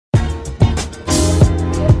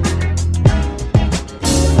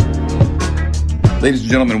Ladies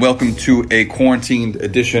and gentlemen, welcome to a quarantined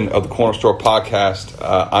edition of the Cornerstore podcast.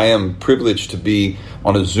 I am privileged to be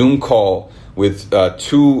on a Zoom call with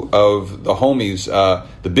two of the homies,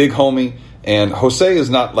 the big homie, and Jose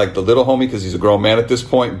is not like the little homie because he's a grown man at this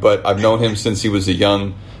point, but I've known him since he was a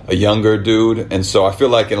younger dude, and so I feel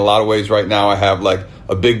like in a lot of ways right now I have like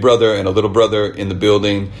a big brother and a little brother in the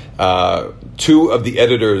building. Two of the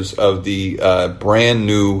editors of the brand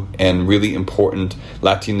new and really important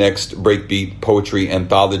LatiNext Breakbeat Poetry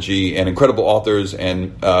anthology, and incredible authors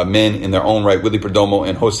and men in their own right, Willie Perdomo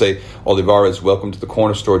and José Olivarez. Welcome to the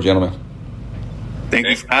Cornerstore, gentlemen. Thank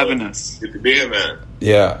you for having us. Good to be here, man.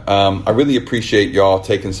 Yeah, I really appreciate y'all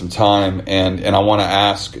taking some time, and I want to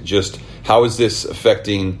ask just how is this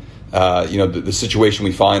affecting the situation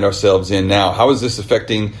we find ourselves in now? How is this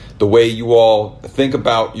affecting the way you all think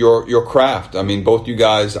about your craft? I mean, both you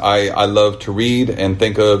guys, I love to read and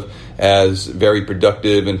think of as very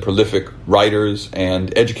productive and prolific writers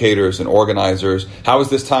and educators and organizers. How is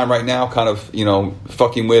this time right now kind of,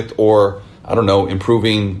 fucking with, or I don't know,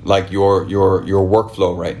 improving like your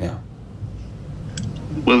workflow right now?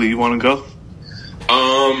 Willie, you want to go?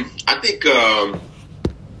 I think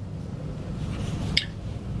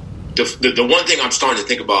the one thing I'm starting to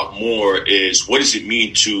think about more is what does it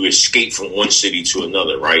mean to escape from one city to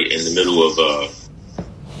another, right? In the middle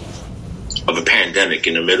of a pandemic,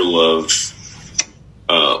 in the middle of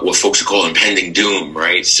what folks are calling impending doom,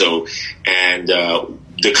 right? So, and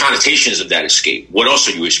the connotations of that escape. What else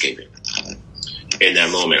are you escaping in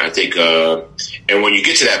that moment? I think, and when you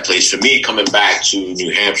get to that place, for me, coming back to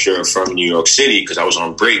New Hampshire from New York City, because I was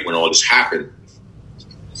on break when all this happened,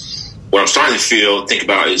 what I'm starting to think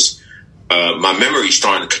about is my memory's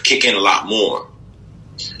starting to kick in a lot more,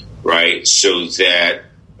 right? So that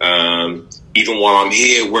even while I'm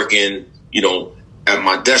here working, at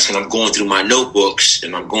my desk and I'm going through my notebooks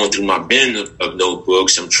and I'm going through my bin of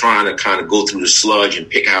notebooks, I'm trying to kind of go through the sludge and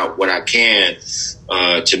pick out what I can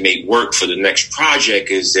to make work for the next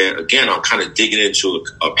project, is that, again, I'm kind of digging into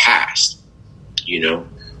a past, in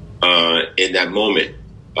that moment.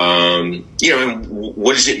 And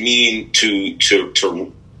what does it mean to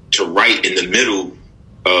write in the middle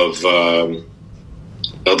of a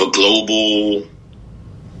global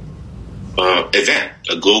event,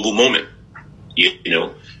 a global moment? If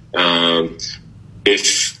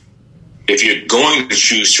you're going to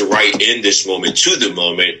choose to write in this moment to the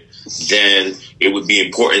moment, then it would be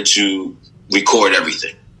important to record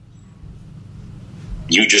everything.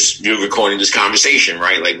 You're recording this conversation,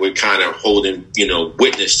 right? Like we're kind of holding,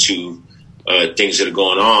 witness to things that are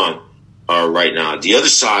going on right now. The other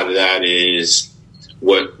side of that is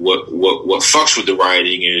what fucks with the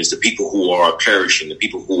writing is the people who are perishing, the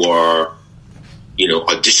people who are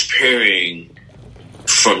disappearing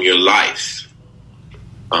from your life.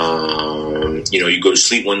 You go to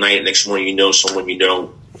sleep one night, next morning someone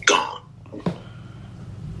gone.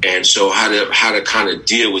 And so how to kind of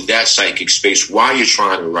deal with that psychic space while you're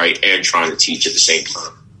trying to write and trying to teach at the same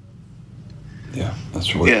time. Yeah,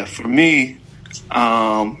 that's right. Yeah, for me,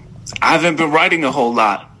 I haven't been writing a whole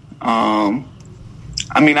lot. I've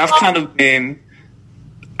been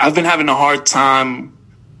having a hard time.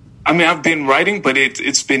 I've been writing, but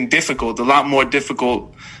it's been difficult, a lot more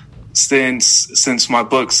difficult since my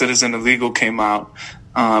book, Citizen Illegal, came out.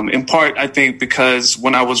 In part, I think because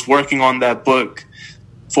when I was working on that book,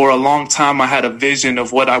 for a long time, I had a vision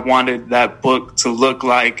of what I wanted that book to look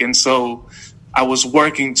like. And so I was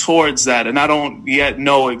working towards that. And I don't yet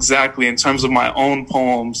know exactly in terms of my own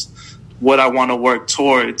poems what I want to work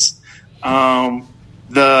towards.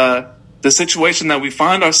 The situation that we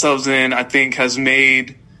find ourselves in, I think, has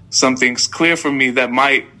made some things clear for me that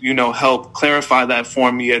might, help clarify that for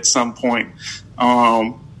me at some point.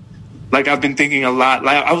 I've been thinking a lot.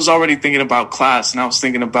 Like I was already thinking about class, and I was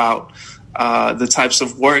thinking about the types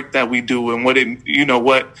of work that we do and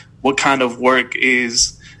what kind of work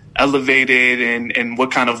is elevated and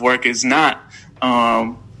what kind of work is not.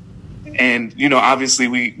 Obviously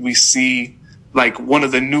we see like one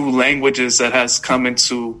of the new languages that has come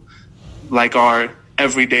into like our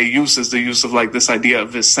everyday use is the use of like this idea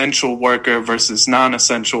of essential worker versus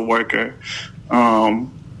non-essential worker. And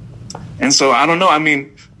so I don't know.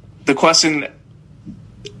 The question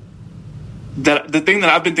the thing that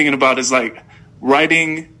I've been thinking about is like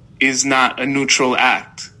writing is not a neutral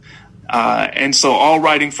act. And so all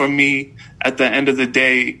writing for me at the end of the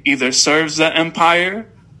day either serves the empire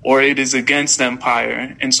or it is against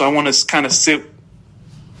empire. And so I want to kind of sit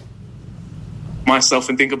myself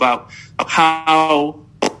and think about how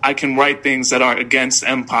I can write things that are against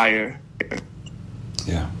empire.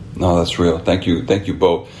 Yeah, no, that's real. Thank you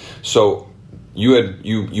both. So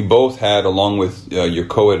you both had, along with your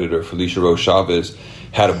co-editor Felicia Rose Chavez,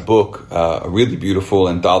 had a book, a really beautiful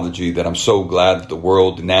anthology that I'm so glad that the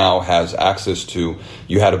world now has access to.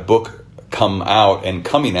 You had a book coming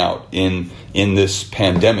out in this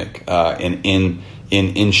pandemic,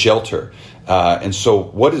 in shelter. And so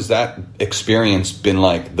what has that experience been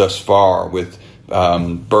like thus far with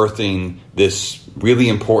birthing this really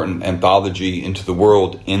important anthology into the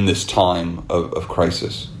world in this time of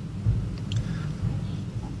crisis?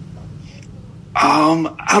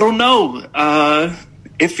 I don't know.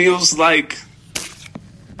 It feels like,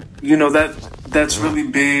 that's really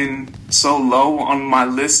been so low on my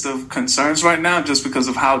list of concerns right now, just because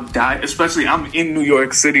of how especially I'm in New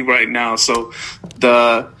York City right now. So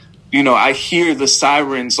I hear the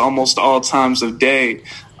sirens almost all times of day.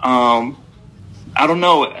 I don't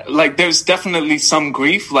know, like there's definitely some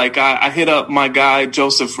grief. Like I hit up my guy,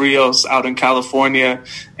 Joseph Rios, out in California,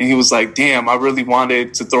 and he was like, damn, I really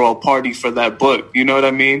wanted to throw a party for that book. You know what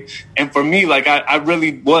I mean? And for me, like I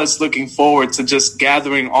really was looking forward to just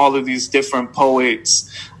gathering all of these different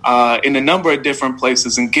poets in a number of different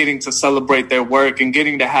places and getting to celebrate their work and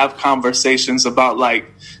getting to have conversations about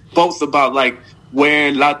both about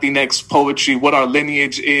where LatiNext poetry, what our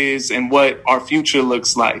lineage is and what our future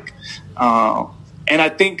looks like. And I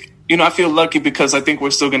think, I feel lucky because I think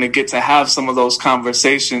we're still going to get to have some of those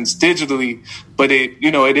conversations digitally, but it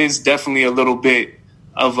is definitely a little bit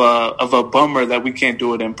of a bummer that we can't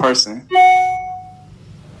do it in person.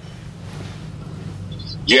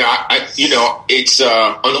 Yeah, it's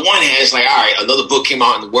on the one hand, it's like, all right, another book came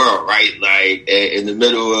out in the world, right? Like in the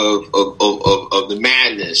middle of the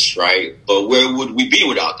madness, right? But where would we be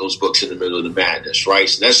without those books in the middle of the madness, right?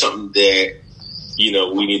 So that's something that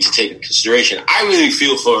we need to take into consideration. I really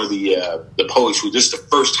feel for the poets who this is the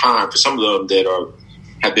first time for some of them that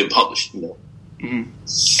have been published, Mm-hmm.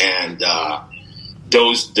 And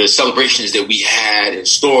the celebrations that we had in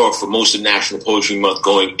store for most of National Poetry Month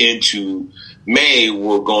going into May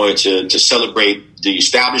were going to celebrate the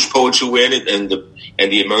established poets who were in it and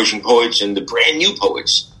the emerging poets and the brand new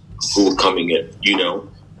poets who were coming in,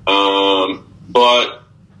 but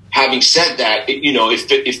having said that,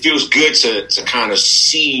 it feels good to kind of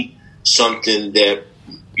see something that,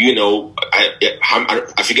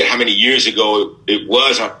 I forget how many years ago it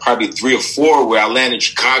was, probably 3 or 4, where I landed in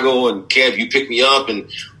Chicago and Kev, you picked me up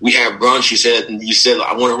and we had brunch. You said,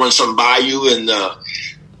 I want to run something by you and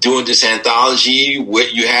doing this anthology.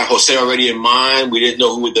 You had Jose already in mind. We didn't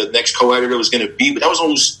know who the next co-editor was going to be, but that was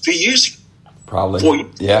almost 3 years ago. Probably. 4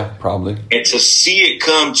 years. Yeah, probably. And to see it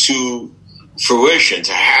come to fruition,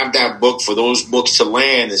 to have that book, for those books to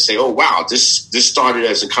land and say, oh wow, this started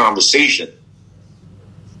as a conversation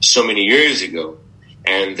so many years ago,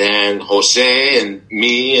 and then Jose and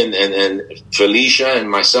me and Felicia and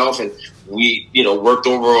myself, and we worked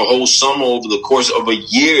over a whole summer, over the course of a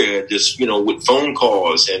year, just with phone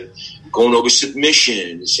calls and going over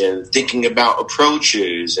submissions and thinking about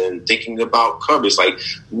approaches and thinking about covers. Like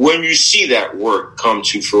when you see that work come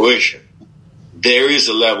to fruition, there is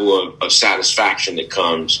a level of satisfaction that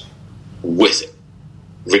comes with it,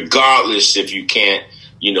 regardless if you can't,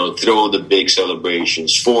 throw the big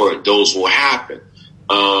celebrations for it. Those will happen.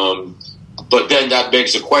 But then that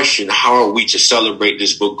begs the question, how are we to celebrate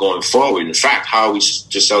this book going forward? In fact, how are we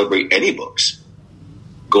to celebrate any books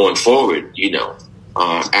going forward,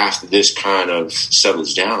 after this kind of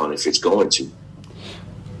settles down, if it's going to?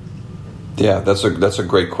 Yeah, that's a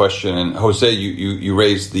great question. And Jose, you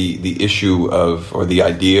raised the issue of, or the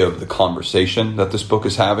idea of, the conversation that this book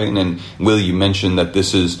is having. And Willie, you mentioned that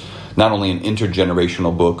this is not only an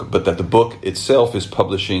intergenerational book, but that the book itself is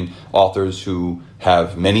publishing authors who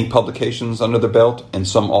have many publications under the belt and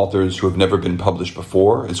some authors who have never been published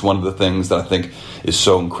before. It's one of the things that I think is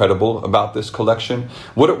so incredible about this collection.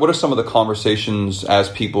 What are some of the conversations as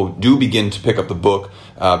people do begin to pick up the book,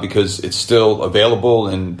 because it's still available,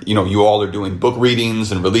 and you all are doing book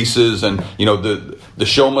readings and releases, and the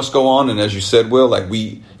show must go on. And as you said, Will, like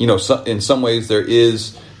in some ways there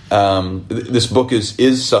is. This book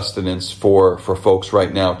is sustenance for folks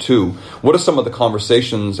right now too. What are some of the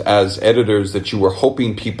conversations as editors that you were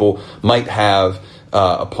hoping people might have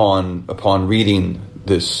upon reading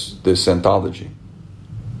this anthology?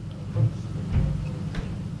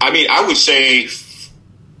 I mean, I would say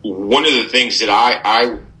one of the things that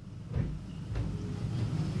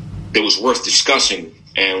that was worth discussing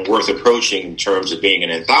and worth approaching in terms of being an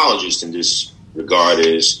anthologist in this regard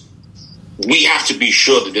is, we have to be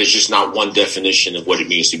sure that there's just not one definition of what it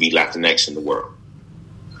means to be LatiNext in the world.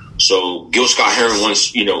 So Gil Scott-Heron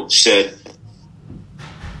once, said,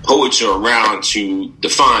 poets are around to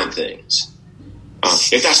define things.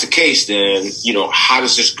 If that's the case, then, how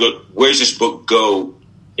does this go? Where's this book go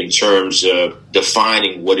in terms of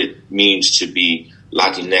defining what it means to be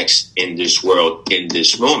LatiNext in this world, in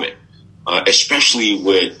this moment, especially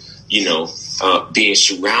with, being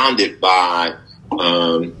surrounded by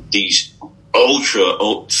these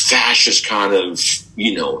ultra fascist kind of,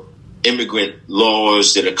 immigrant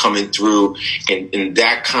laws that are coming through, and in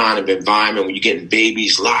that kind of environment when you're getting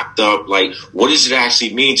babies locked up, like, what does it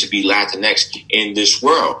actually mean to be LatiNext in this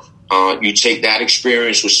world? You take that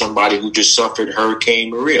experience with somebody who just suffered Hurricane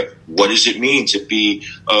Maria. What does it mean to be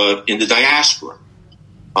in the diaspora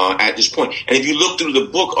at this point? And if you look through the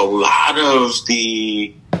book, a lot of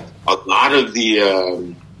the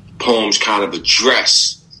poems kind of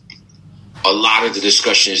address a lot of the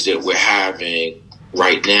discussions that we're having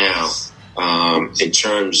right now, in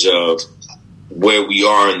terms of where we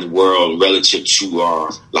are in the world relative to our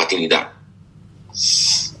Latinidad.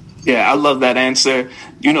 Yeah, I love that answer.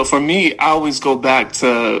 For me, I always go back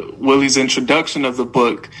to Willie's introduction of the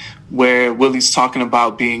book, where Willie's talking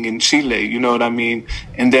about being in Chile, you know what I mean?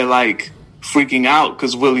 And they're like freaking out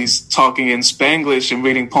because Willie's talking in Spanglish and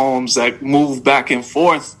reading poems that move back and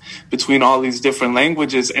forth between all these different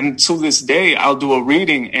languages. And to this day, I'll do a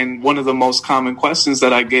reading, and one of the most common questions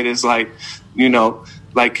that I get is like,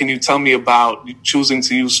 can you tell me about choosing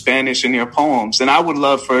to use Spanish in your poems? And I would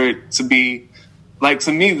love for it to be like,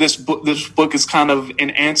 to me, this book is kind of an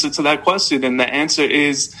answer to that question. And the answer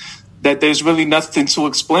is that there's really nothing to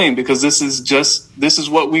explain, because this is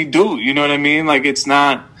what we do. You know what I mean? Like, it's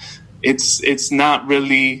not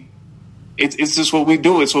really, it's just what we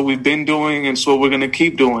do. It's what we've been doing, and it's what we're going to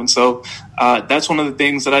keep doing. So that's one of the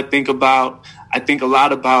things that I think about. I think a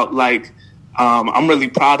lot about, like, I'm really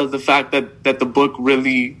proud of the fact that the book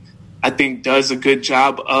really, I think, does a good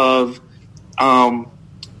job of,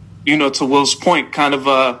 to Will's point, kind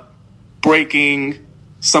of breaking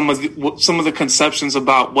some of the conceptions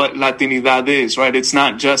about what Latinidad is, right? It's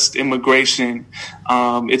not just immigration.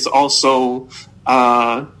 It's also,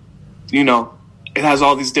 it has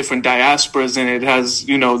all these different diasporas, and it has,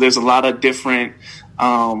 there's a lot of different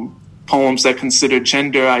poems that consider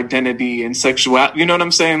gender identity and sexuality. You know what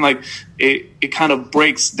I'm saying? Like, it kind of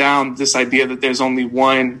breaks down this idea that there's only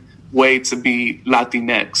one way to be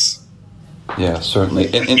Latinx. Yeah, certainly.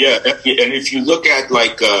 And if you look at,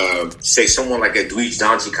 like, say, someone like Edwidge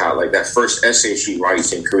Danticat, like that first essay she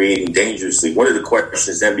writes in Creating Dangerously, one of the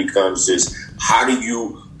questions then becomes is, how do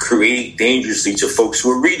you create dangerously to folks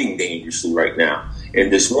who are reading dangerously right now in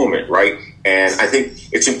this moment, right? And I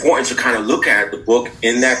think it's important to kind of look at the book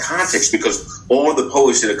in that context, because all the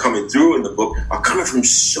poets that are coming through in the book are coming from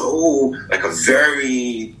so, like, a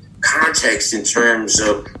very context in terms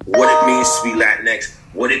of what it means to be Latinx,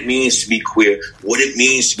 what it means to be queer, what it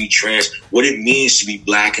means to be trans, what it means to be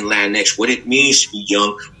Black and Latinx, what it means to be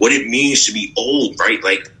young, what it means to be old, right?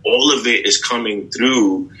 Like, all of it is coming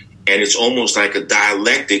through, and it's almost like a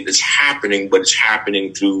dialectic that's happening, but it's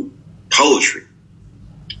happening through poetry,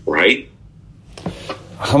 right?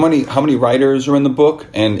 How many writers are in the book?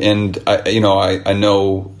 And I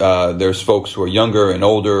know there's folks who are younger and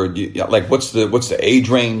older. Like, what's the age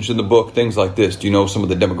range in the book? Things like this. Do you know some of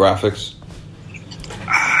the demographics?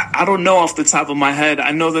 I don't know off the top of my head.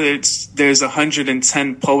 I know that there's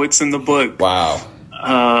 110 poets in the book. Wow.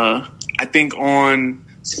 I think on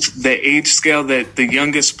the age scale that the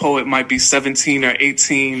youngest poet might be 17 or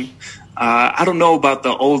 18. I don't know about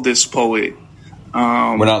the oldest poet.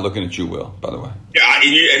 We're not looking at you, Will, by the way. Yeah,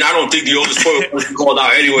 and I don't think the oldest poet was called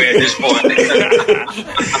out anyway at this point.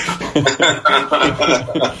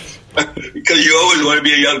 Because you always want to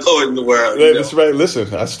be a young poet in the world. Yeah, that's right.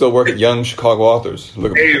 Listen, I still work at Young Chicago Authors.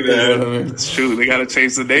 Look at hey, me. man. You know what I mean? It's true. They got to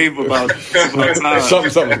change the name about time.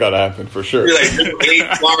 Something's got to happen for sure. You're like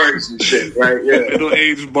middle-aged bards and shit, right? Yeah.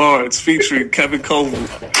 Middle-aged bards featuring Kevin Coval.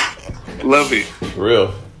 Love it. For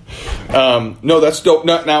real. No, that's dope.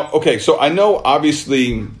 Now, okay, so I know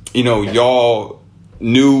obviously, y'all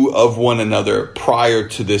knew of one another prior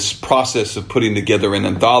to this process of putting together an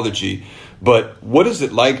anthology, but what is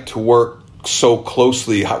it like to work so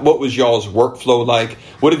closely? What was y'all's workflow like?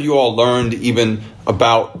 What have you all learned even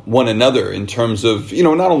about one another in terms of,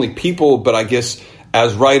 not only people, but I guess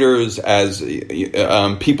as writers, as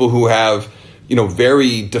people who have,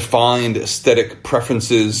 very defined aesthetic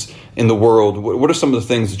preferences in the world? What are some of the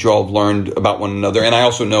things that you all have learned about one another? And I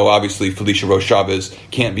also know, obviously, Felicia Rose Chavez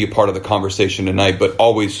can't be a part of the conversation tonight, but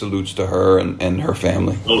always salutes to her and her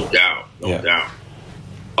family. No doubt. No doubt.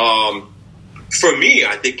 For me,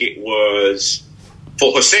 I think it was,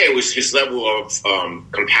 for Jose, it was his level of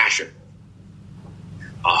compassion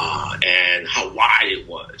and how wide it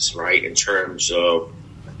was, right, in terms of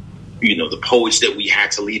the poets that we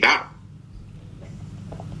had to leave out.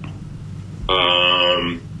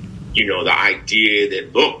 The idea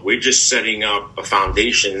that, look, we're just setting up a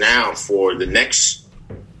foundation now for the next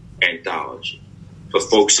anthology, for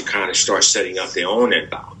folks to kind of start setting up their own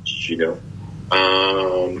anthologies,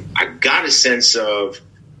 I got a sense of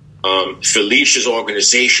Felicia's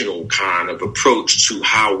organizational kind of approach to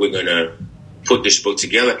how we're going to put this book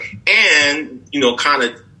together, and, kind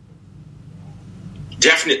of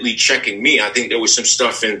definitely checking me. I think there was some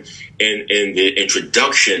stuff in the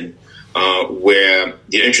introduction where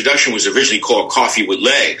the introduction was originally called Coffee with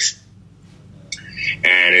Legs.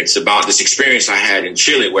 And it's about this experience I had in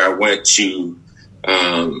Chile where I went to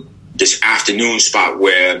this afternoon spot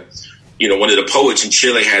where, one of the poets in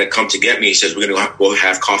Chile had to come to get me. He says, we're going to go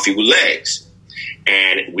have coffee with legs.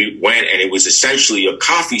 And we went, and it was essentially a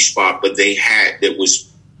coffee spot, but that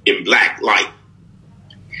was in black light.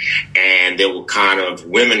 And there were kind of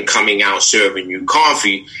women coming out serving you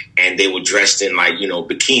coffee, and they were dressed in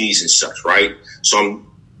bikinis and such, right? So I'm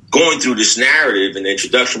going through this narrative in the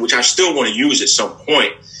introduction, which I still want to use at some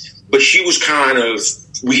point. But she was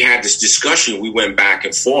we had this discussion. We went back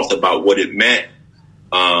and forth about what it meant,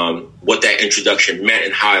 what that introduction meant,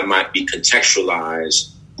 and how it might be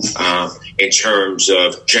contextualized in terms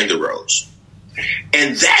of gender roles.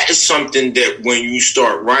 And that is something that when you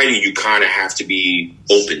start writing, you kind of have to be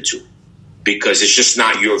open to, because it's just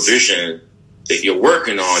not your vision that you're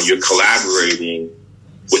working on. You're collaborating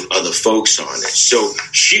with other folks on it. So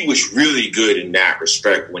she was really good in that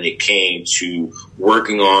respect when it came to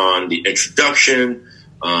working on the introduction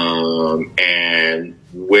and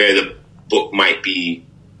where the book might be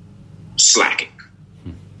slacking.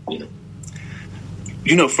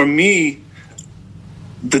 For me,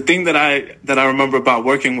 the thing that I remember about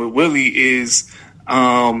working with Willie is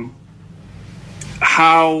how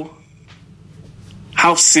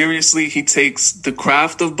seriously he takes the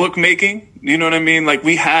craft of bookmaking. You know what I mean? Like,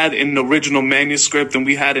 we had an original manuscript and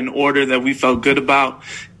we had an order that we felt good about.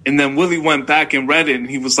 And then Willie went back and read it, and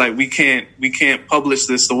he was like, we can't publish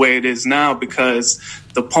this the way it is now, because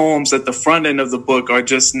the poems at the front end of the book are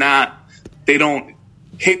just they don't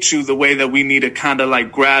hit you the way that we need to kind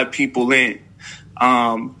of grab people in.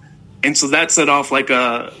 And so that set off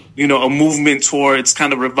a movement towards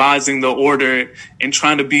kind of revising the order and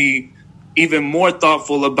trying to be even more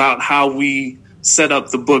thoughtful about how we set up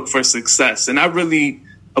the book for success. And I really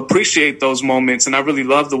appreciate those moments, and I really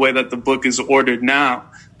love the way that the book is ordered now.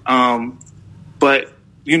 But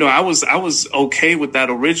I was okay with that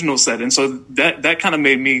original set. And so that kind of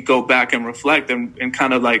made me go back and reflect and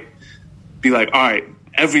kind of be all right,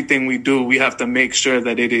 everything we do, we have to make sure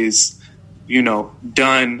that it is,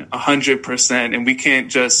 done 100%. And we can't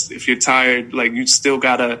just, if you're tired, you still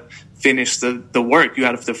gotta finish the work. You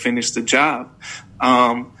have to finish the job.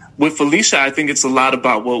 With Felicia, I think it's a lot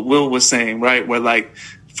about what Will was saying, right? Where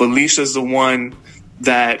Felicia's the one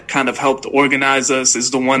that kind of helped organize us,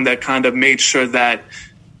 is the one that kind of made sure that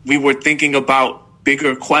we were thinking about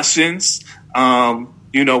bigger questions,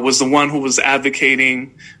 was the one who was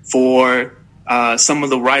advocating for some of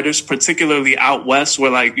the writers, particularly out west,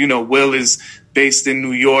 where Will is based in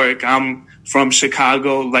New York. I'm from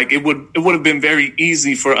Chicago. It would have been very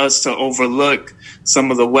easy for us to overlook some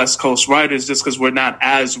of the West Coast writers just because we're not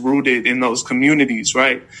as rooted in those communities,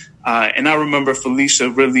 right? And I remember Felicia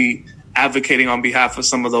really advocating on behalf of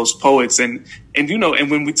some of those poets, and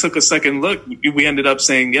when we took a second look, we ended up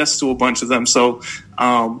saying yes to a bunch of them. So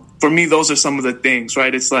for me, those are some of the things,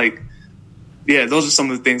 right? It's those are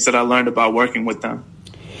some of the things that I learned about working with them.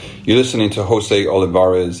 You're listening to José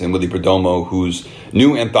Olivarez and Willie Perdomo, whose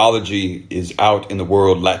new anthology is out in the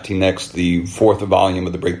world, LatiNext, the fourth volume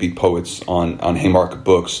of the Breakbeat Poets on Haymarket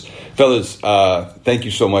Books. Fellas, thank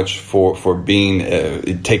you so much for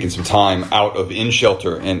being taking some time out of In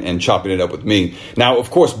Shelter and chopping it up with me. Now,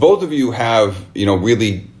 of course, both of you have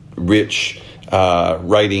really rich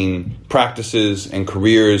writing practices and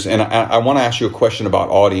careers, and I want to ask you a question about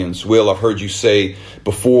audience. Will, I've heard you say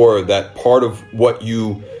before that part of what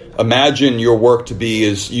you imagine your work to be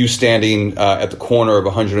is you standing at the corner of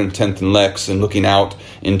 110th and Lex and looking out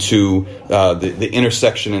into the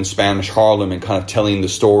intersection in Spanish Harlem and kind of telling the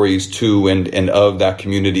stories to and of that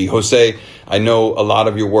community. Jose, I know a lot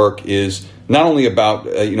of your work is not only about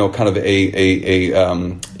kind of a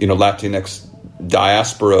Latinx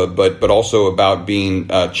diaspora, but also about being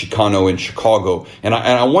Chicano in Chicago. And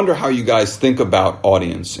I wonder how you guys think about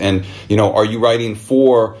audience. And are you writing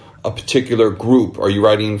for a particular group? Are you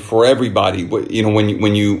writing for everybody? When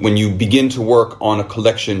you begin to work on a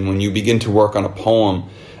collection, when you begin to work on a poem,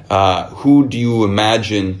 who do you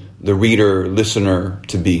imagine the reader, listener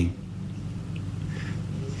to be?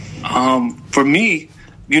 For me,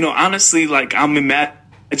 honestly, like, I'm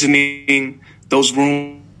imagining those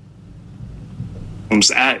rooms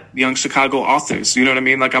at Young Chicago Authors. You know what I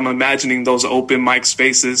mean? Like, I'm imagining those open mic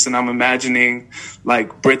spaces, and I'm imagining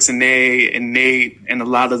like Brittany and Nate and a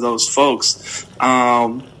lot of those folks.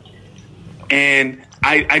 And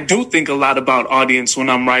I do think a lot about audience when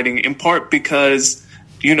I'm writing, in part because,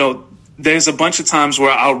 there's a bunch of times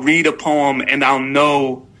where I'll read a poem and I'll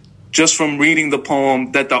know just from reading the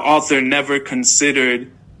poem that the author never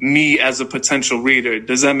considered me as a potential reader.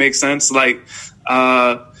 Does that make sense? Like,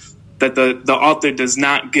 that the author does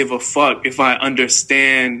not give a fuck if I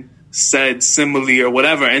understand said simile or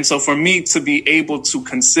whatever. And so for me to be able to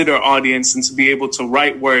consider audience and to be able to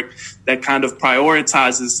write work that kind of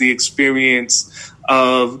prioritizes the experience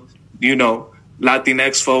of,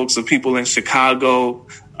 LatiNext folks, of people in Chicago,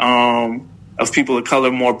 of people of color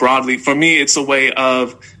more broadly, for me, it's a way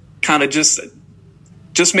of kind of just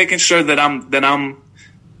making sure that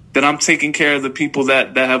I'm taking care of the people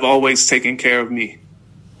that have always taken care of me.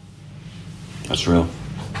 That's real.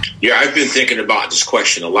 Yeah, I've been thinking about this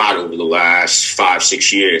question a lot over the last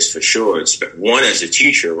 5-6 years, for sure. It's one, as a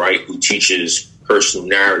teacher, right, who teaches personal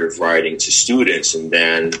narrative writing to students, and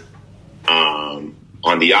then on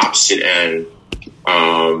the opposite end,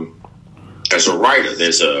 as a writer,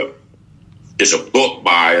 there's a book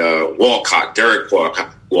by Derek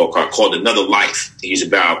Walcott, called Another Life. He's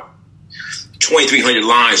about 2,300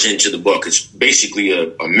 lines into the book. It's basically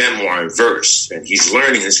a memoir in verse, and he's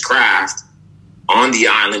learning his craft on the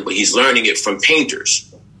island, but he's learning it from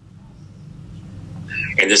painters.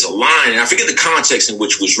 And there's a line, and I forget the context in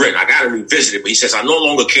which it was written. I got to revisit it, but he says, "I no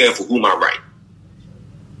longer care for whom I write."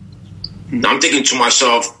 Now I'm thinking to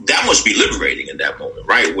myself, that must be liberating in that moment,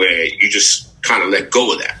 right? Where you just kind of let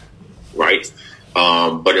go of that, right?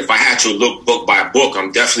 But if I had to look book by book,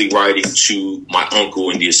 I'm definitely writing to my uncle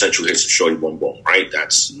in the Essential Hits of Shorty Bum Bum, right?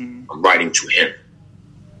 I'm writing to him.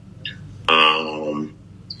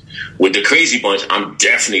 With the Crazy Bunch, I'm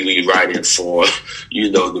definitely writing for,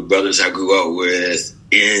 the brothers I grew up with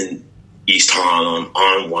in East Harlem,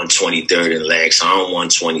 on 123rd and Lex, on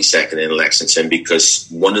 122nd and Lexington, because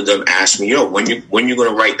one of them asked me, when you going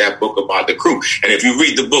to write that book about the crew? And if you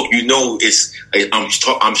read the book,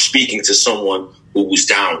 I'm speaking to someone who was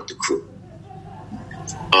down with the crew.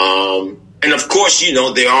 And of course,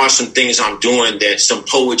 there are some things I'm doing that some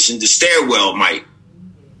poets in the stairwell might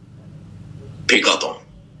pick up on.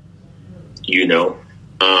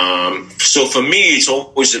 So for me, it's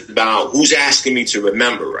always about who's asking me to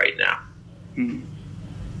remember right now. Mm-hmm.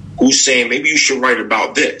 Who's saying, maybe you should write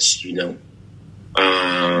about this, when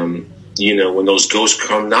those ghosts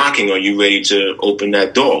come knocking, are you ready to open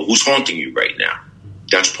that door? Who's haunting you right now?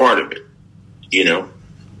 That's part of it,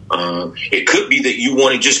 It could be that you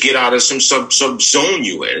want to just get out of some sub zone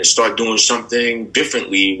you in and start doing something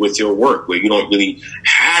differently with your work, where you don't really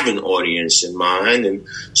have an audience in mind, and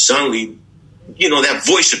suddenly, that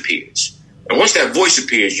voice appears. And once that voice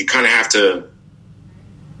appears, you kind of have to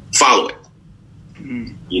follow it.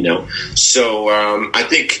 So I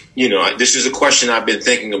think, this is a question I've been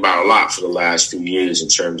thinking about a lot for the last few years in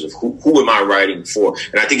terms of who am I writing for?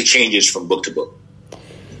 And I think it changes from book to book.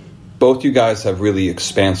 Both you guys have really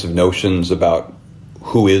expansive notions about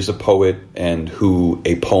who is a poet and who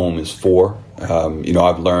a poem is for.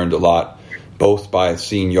 I've learned a lot, both by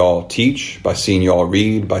seeing y'all teach, by seeing y'all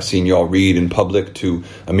read in public to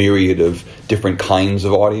a myriad of different kinds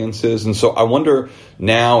of audiences. And so I wonder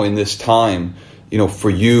now, in this time, for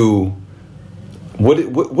you,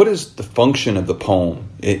 what is the function of the poem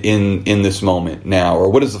in this moment now, or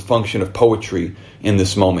what is the function of poetry in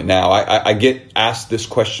this moment now? I get asked this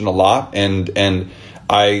question a lot, and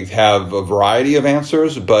I have a variety of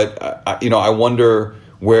answers, but I wonder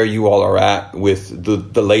where you all are at with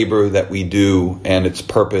the labor that we do and its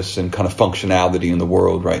purpose and kind of functionality in the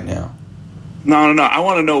world right now. No. I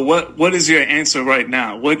want to know what is your answer right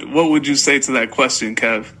now? What would you say to that question,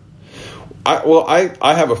 Kev?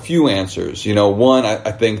 I have a few answers. One,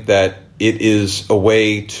 I think that it is a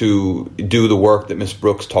way to do the work that Miss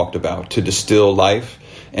Brooks talked about, to distill life,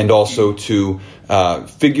 and also to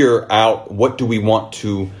figure out what do we want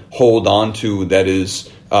to hold on to that is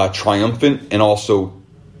triumphant and also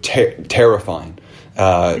terrifying.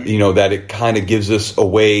 That it kind of gives us a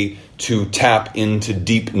way to tap into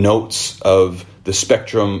deep notes of the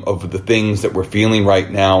spectrum of the things that we're feeling right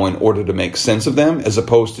now in order to make sense of them, as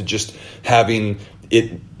opposed to just having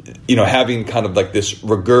it, having kind of like this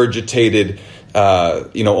regurgitated,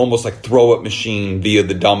 almost like throw up machine via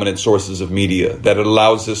the dominant sources of media. That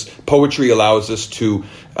poetry allows us to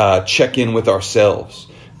check in with ourselves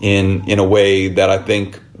in a way that I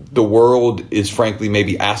think the world is frankly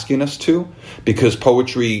maybe asking us to, because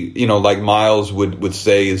poetry, you know, like Miles would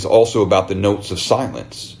say, is also about the notes of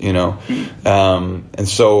silence, you know. And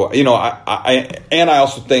so, you know, I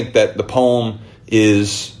also think that the poem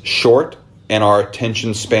is short and our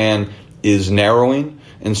attention span is narrowing.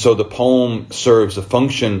 And so the poem serves a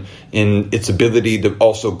function in its ability to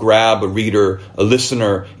also grab a reader, a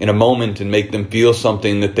listener, in a moment and make them feel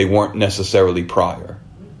something that they weren't necessarily prior.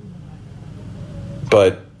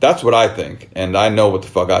 But that's what I think, and I know what the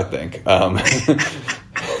fuck I think. And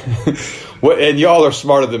y'all are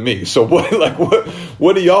smarter than me, so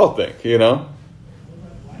what do y'all think, you know?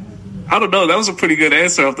 I don't know. That was a pretty good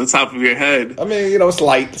answer off the top of your head. I mean, you know, it's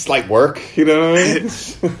light work. You know what I mean?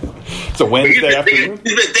 It's a Wednesday afternoon.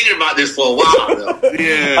 He's been thinking about this for a while, though.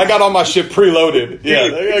 Yeah. I got all my shit preloaded. Yeah,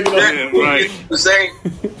 right. The same.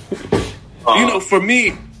 You know, for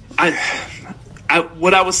me,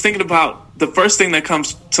 what I was thinking about, the first thing that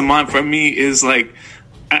comes to mind for me is like,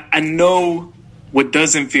 I know what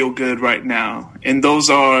doesn't feel good right now, and those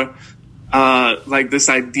are like this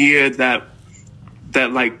idea that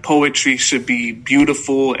like poetry should be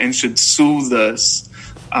beautiful and should soothe us.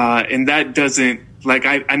 And that doesn't, like,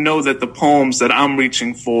 I know that the poems that I'm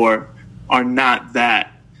reaching for are not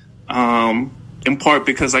that, in part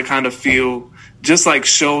because I kind of feel just like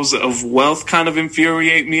shows of wealth kind of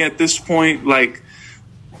infuriate me at this point. Like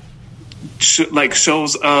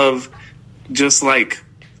shows of just like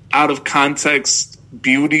out of context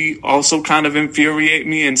beauty also kind of infuriate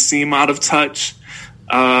me and seem out of touch.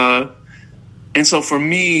 And so for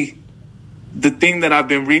me, the thing that I've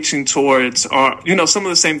been reaching towards are, you know, some of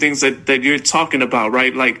the same things that you're talking about,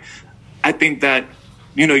 right? Like, I think that,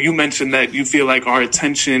 you know, you mentioned that you feel like our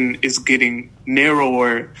attention is getting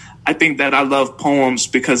narrower. I think that I love poems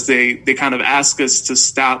because they kind of ask us to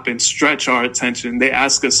stop and stretch our attention. They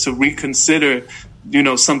ask us to reconsider, you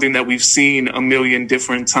know, something that we've seen a million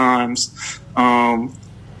different times.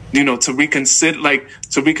 You know, to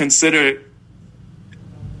reconsider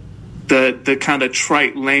the kind of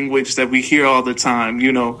trite language that we hear all the time,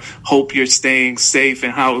 you know, hope you're staying safe,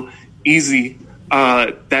 and how easy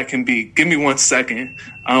that can be. Give me 1 second.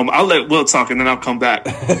 I'll let Will talk and then I'll come back.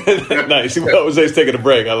 Nice. Well, Jose's taking a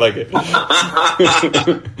break. I like it.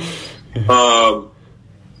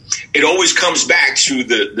 It always comes back to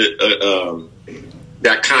the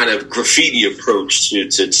that kind of graffiti approach to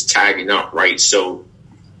tagging up, right? So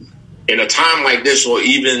in a time like this, or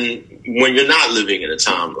even when you're not living in a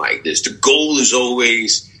time like this, the goal is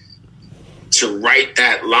always to write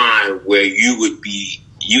that line where you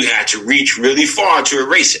had to reach really far to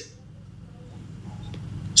erase it.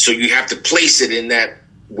 So you have to place it in that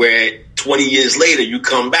where 20 years later you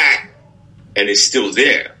come back and it's still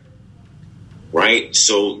there, right?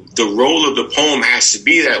 So the role of the poem has to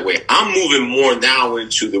be that way. I'm moving more now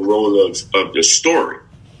into the role of the story.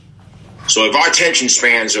 So if our attention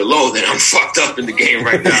spans are low, then I'm fucked up in the game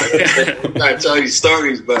right now. I'm trying to tell you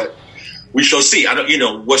stories, but we shall see. I don't, you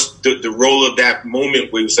know, what's the role of that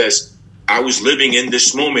moment where it says, I was living in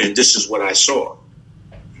this moment and this is what I saw.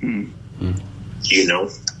 You know?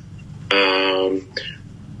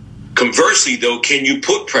 Conversely, though, can you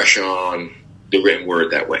put pressure on the written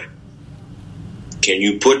word that way? Can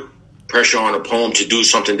you put pressure on a poem to do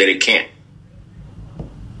something that it can't?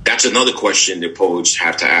 That's another question that poets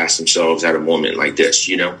have to ask themselves at a moment like this,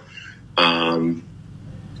 you know?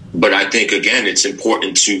 But I think, again, it's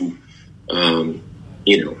important to,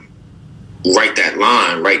 you know, write that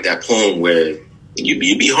line, write that poem where you'd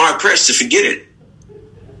be hard-pressed to forget it.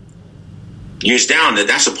 Years down,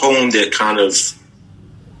 that's a poem that kind of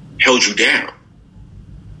held you down.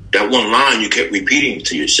 That one line you kept repeating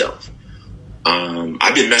to yourself.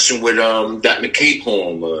 I've been messing with that McKay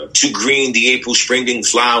poem, too green the April springing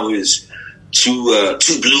flowers, too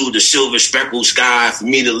blue the silver speckled sky for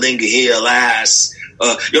me to linger here, alas. You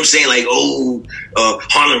know what I'm saying? Like old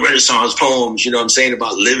Harlem Renaissance poems, you know what I'm saying,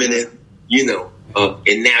 about living in, you know,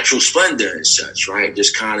 in natural splendor and such, right?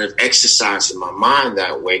 Just kind of exercising my mind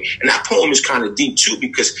that way. And that poem is kind of deep too,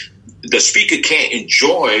 because the speaker can't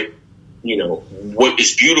enjoy, you know, what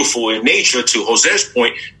is beautiful in nature, to Jose's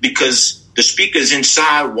point, because the speaker's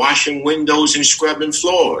inside washing windows and scrubbing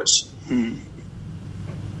floors.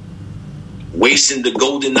 Wasting the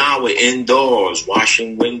golden hour indoors,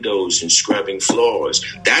 washing windows and scrubbing floors.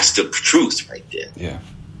 That's the truth right there. Yeah.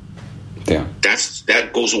 Yeah.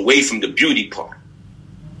 That goes away from the beauty part.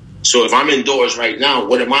 So if I'm indoors right now,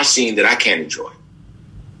 what am I seeing that I can't enjoy?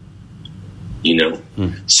 You know?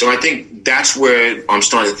 So I think that's where I'm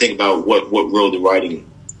starting to think about what role the writing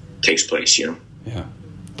takes place, you know? Yeah.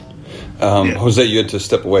 Jose, you had to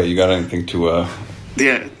step away. You got anything to...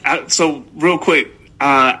 Yeah. So real quick,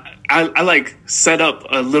 I like set up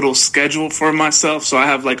a little schedule for myself. So I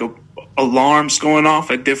have like alarms going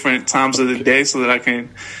off at different times of the day so that I can,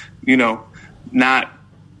 not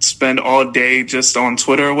spend all day just on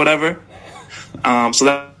Twitter or whatever. So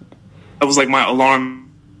that was like my alarm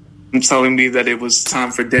telling me that it was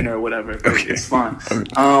time for dinner or whatever. Okay. It's fine.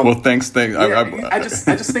 Well, thanks. Yeah, I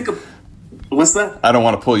just think of, what's that? I don't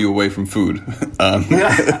want to pull you away from food.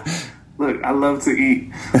 Look, I love to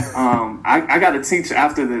eat. I got to teach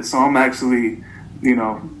after this, so I'm actually,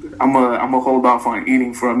 I'm gonna hold off on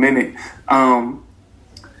eating for a minute. I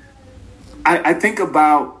think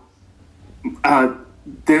about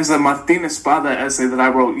there's a Martin Espada essay that I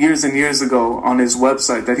wrote years and years ago on his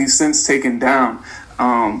website that he's since taken down.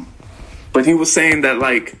 But he was saying that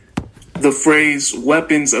like the phrase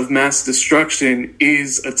weapons of mass destruction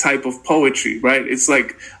is a type of poetry, right? It's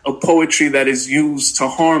like a poetry that is used to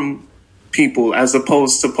harm people as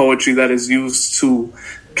opposed to poetry that is used to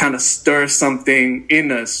kind of stir something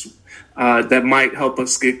in us that might help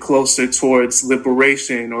us get closer towards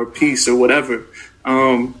liberation or peace or whatever.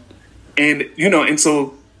 And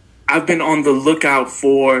so I've been on the lookout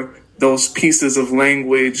for those pieces of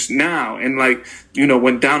language now. And like,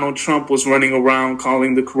 when Donald Trump was running around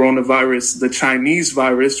calling the coronavirus the Chinese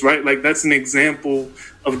virus, right? Like that's an example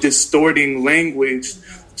of distorting language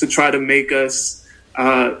to try to make us,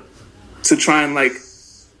 to try and like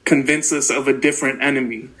convince us of a different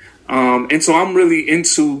enemy. And so I'm really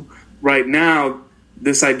into right now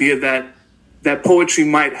this idea that poetry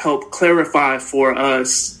might help clarify for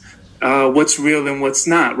us what's real and what's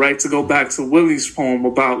not, right? To go back to Willie's poem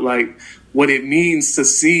about like what it means to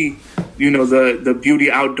see, the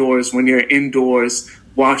beauty outdoors when you're indoors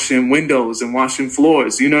washing windows and washing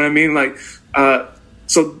floors. You know what I mean? Like,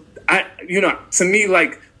 to me,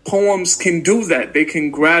 like poems can do that. They can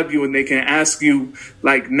grab you and they can ask you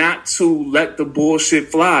like not to let the bullshit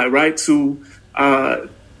fly, right? To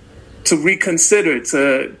reconsider,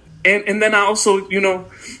 and then I also,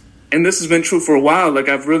 and this has been true for a while, like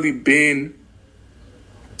I've really been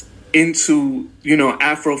into,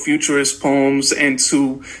 Afrofuturist poems and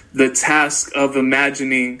to the task of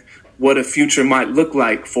imagining what a future might look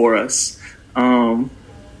like for us. And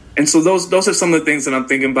so those are some of the things that I'm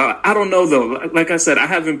thinking about. I don't know though. Like I said, I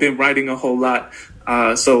haven't been writing a whole lot.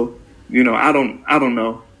 So, I don't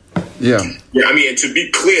know. Yeah. I mean, and to be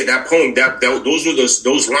clear, that poem,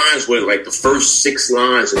 those lines were like the first 6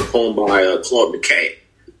 lines of the poem by Claude McKay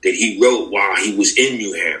that he wrote while he was in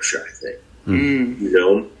New Hampshire, I think.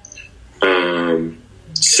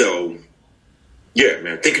 So yeah,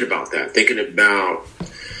 man, thinking about that,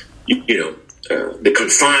 the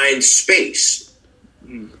confined space,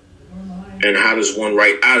 and how does one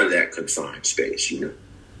write out of that confined space,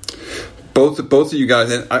 Both of you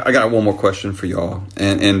guys, and I got one more question for y'all,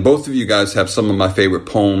 and both of you guys have some of my favorite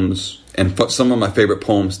poems and some of my favorite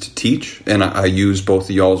poems to teach, and I use both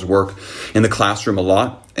of y'all's work in the classroom a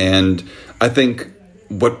lot, and I think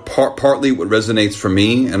partly what resonates for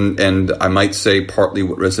me, and I might say partly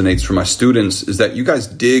what resonates for my students, is that you guys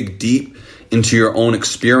dig deep into your own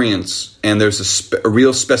experience, and there's a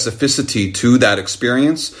real specificity to that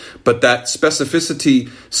experience, but that specificity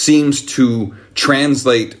seems to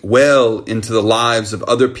translate well into the lives of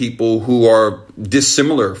other people who are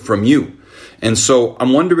dissimilar from you. And so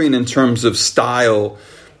I'm wondering, in terms of style,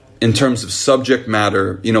 in terms of subject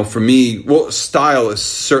matter, for me, well, style is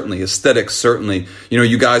certainly, aesthetics certainly,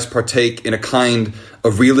 you guys partake in a kind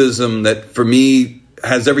of realism that for me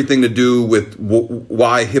has everything to do with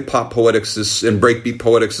why hip-hop poetics and breakbeat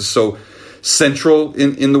poetics is so central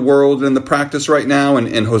in the world and the practice right now.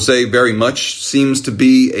 And Jose very much seems to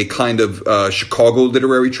be a kind of Chicago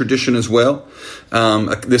literary tradition as well.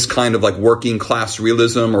 This kind of like working class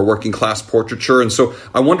realism or working class portraiture. And so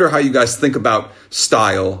I wonder how you guys think about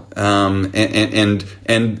style, and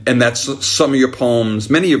that's some of your poems,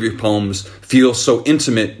 many of your poems feel so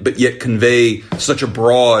intimate, but yet convey such a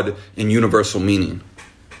broad and universal meaning.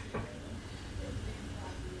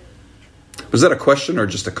 Was that a question or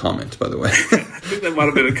just a comment, by the way? I think that might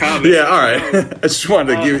have been a comment. Yeah, all right. I just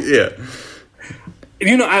wanted to give,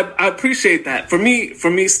 I appreciate that. For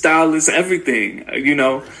me, style is everything.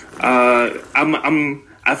 I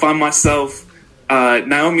find myself.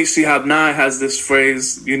 Naomi Shihab Nye has this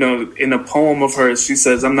phrase, in a poem of hers. She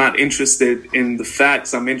says, "I'm not interested in the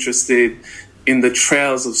facts. I'm interested in the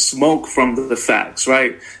trails of smoke from the facts."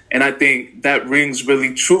 Right. And I think that rings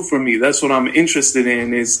really true for me. That's what I'm interested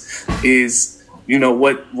in is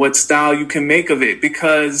what style you can make of it,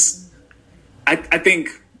 because I think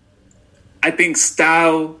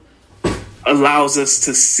style allows us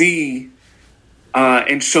to see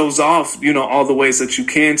and shows off, all the ways that you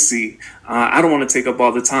can see. I don't want to take up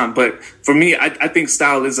all the time, but for me, I think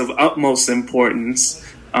style is of utmost importance.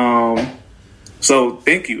 So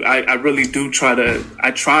thank you. I really do try to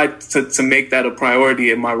make that a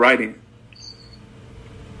priority in my writing.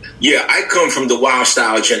 Yeah, I come from the wild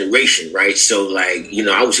style generation, right? So,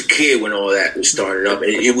 I was a kid when all that was starting up,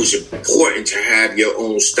 and it was important to have your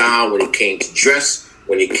own style when it came to dress,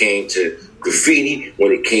 when it came to graffiti,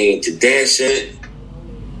 when it came to dancing.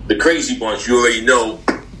 The Crazy Bunch, you already know,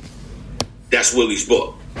 that's Willie's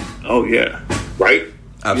book. Oh, yeah. Right?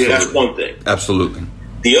 Absolutely. Yeah, that's one thing. Absolutely.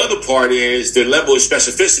 The other part is the level of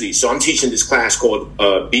specificity. So I'm teaching this class called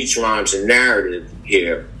Beats, Rhymes, and Narrative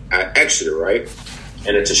here at Exeter, right?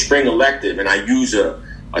 And it's a spring elective, and I use a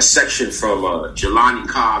section from Jelani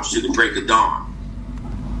Cobb's To the Break of Dawn.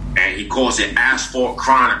 And he calls it Asphalt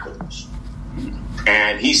Chronicles.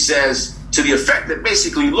 And he says to the effect that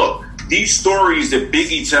basically, look, these stories that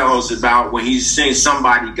Biggie tells about when he's saying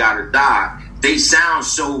somebody gotta die, they sound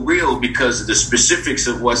so real because of the specifics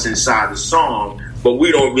of what's inside the song, but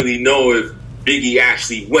we don't really know if Biggie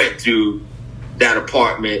actually went through that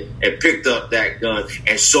apartment and picked up that gun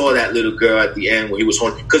and saw that little girl at the end when he was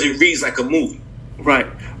home, because it reads like a movie. Right.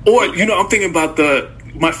 Or, I'm thinking about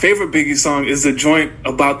my favorite Biggie song is the joint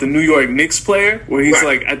about the New York Knicks player, where he's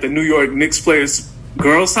at the New York Knicks player's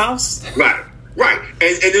girl's house. Right. And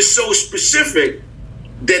it's so specific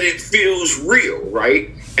that it feels real, right?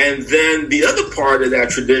 And then the other part of that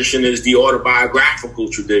tradition is the autobiographical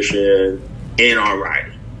tradition in our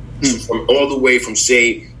writing. So from all the way from,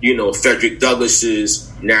 say, Frederick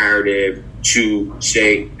Douglass's narrative to,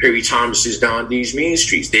 say, Perry Thomas's Down These Mean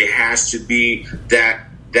Streets, there has to be that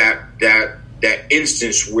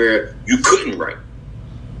instance where you couldn't write.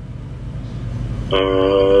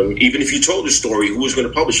 Even if you told a story, who was going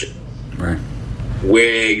to publish it? Right.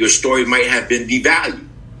 Where your story might have been devalued.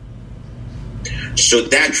 So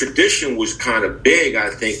that tradition was kind of big, I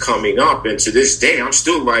think, coming up. And to this day, I'm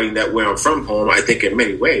still writing that Where I'm From poem, I think, in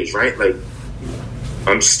many ways, right? Like,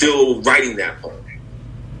 I'm still writing that poem.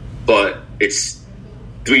 But it's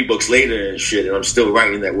 3 books later and shit, and I'm still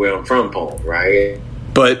writing that Where I'm From poem, right?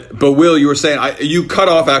 But Will, you were saying, you cut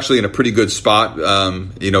off actually in a pretty good spot,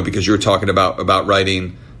 because you were talking about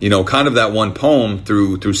writing, kind of that one poem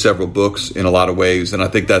through several books in a lot of ways. And I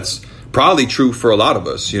think that's probably true for a lot of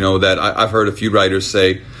us, that I've heard a few writers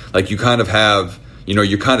say, like, you kind of have,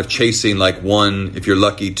 you're kind of chasing like 1, if you're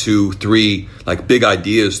lucky, 2, 3, like big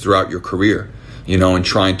ideas throughout your career, and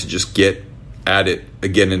trying to just get at it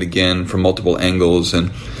again and again from multiple angles.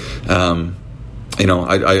 And,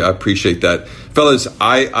 I appreciate that. Fellas,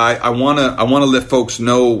 I want to let folks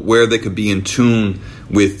know where they could be in tune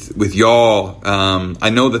with y'all. I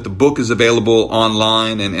know that the book is available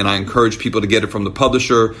online, and I encourage people to get it from the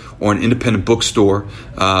publisher or an independent bookstore.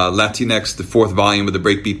 LatiNext, the 4th volume of the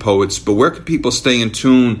Breakbeat Poets. But where can people stay in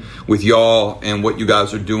tune with y'all and what you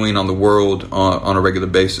guys are doing on the world on a regular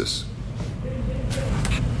basis?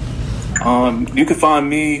 You can find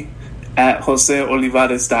me at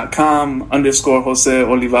JoseOlivarez.com _Jose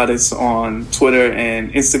Olivarez on Twitter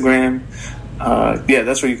and Instagram.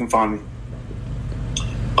 That's where you can find me.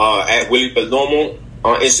 At Willie Perdomo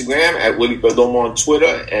on Instagram, at Willie Perdomo on Twitter,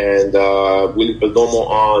 and Willie Perdomo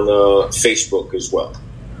on Facebook as well.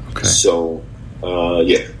 Okay. So,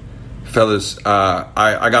 Fellas,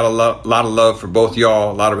 I got a lot of love for both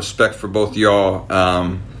y'all, a lot of respect for both y'all.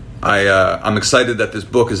 I'm excited that this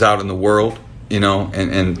book is out in the world,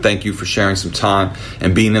 and thank you for sharing some time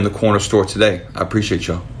and being in the Cornerstore today. I appreciate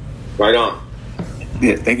y'all. Right on.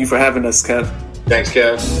 Yeah, thank you for having us, Kev. Thanks,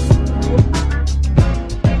 Kev.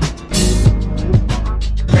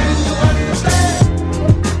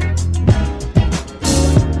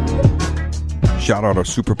 Shout out our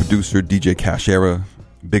super producer, DJ Cashera.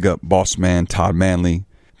 Big up boss man, Todd Manley.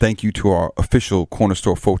 Thank you to our official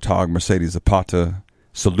Cornerstore photog, Mercedes Zapata.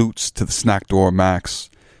 Salutes to the Snack Door, Max.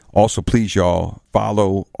 Also, please, y'all,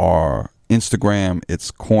 follow our Instagram.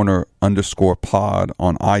 It's corner_pod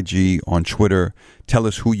on IG, on Twitter. Tell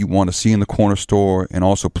us who you want to see in the Cornerstore. And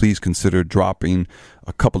also, please consider dropping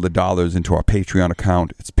a couple of dollars into our Patreon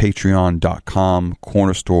account. It's patreon.com,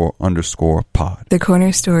 cornerstore_pod. The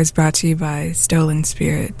Cornerstore is brought to you by Stolen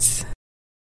Spirits.